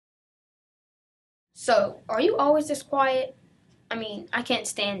So, are you always this quiet? I mean, I can't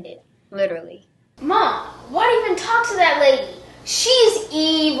stand it, literally. Mom, why do you even talk to that lady? She's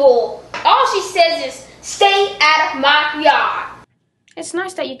evil. All she says is, stay out of my yard. It's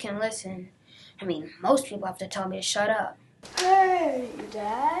nice that you can listen. I mean, most people have to tell me to shut up. Hey,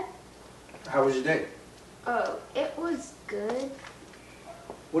 Dad. How was your day? Oh, it was good.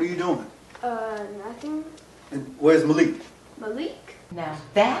 What are you doing? Nothing. And where's Malik? Malik? Now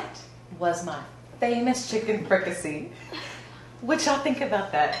that was my famous chicken fricassee. What y'all think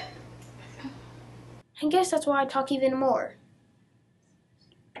about that? I guess that's why I talk even more.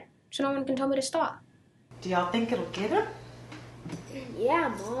 So no one can tell me to stop. Do y'all think it'll get him?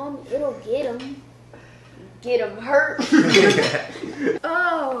 Yeah, Mom, it'll get him. Get him hurt.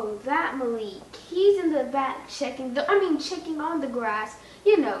 Oh, that Malik. He's in the back checking on the grass,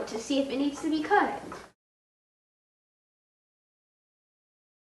 to see if it needs to be cut.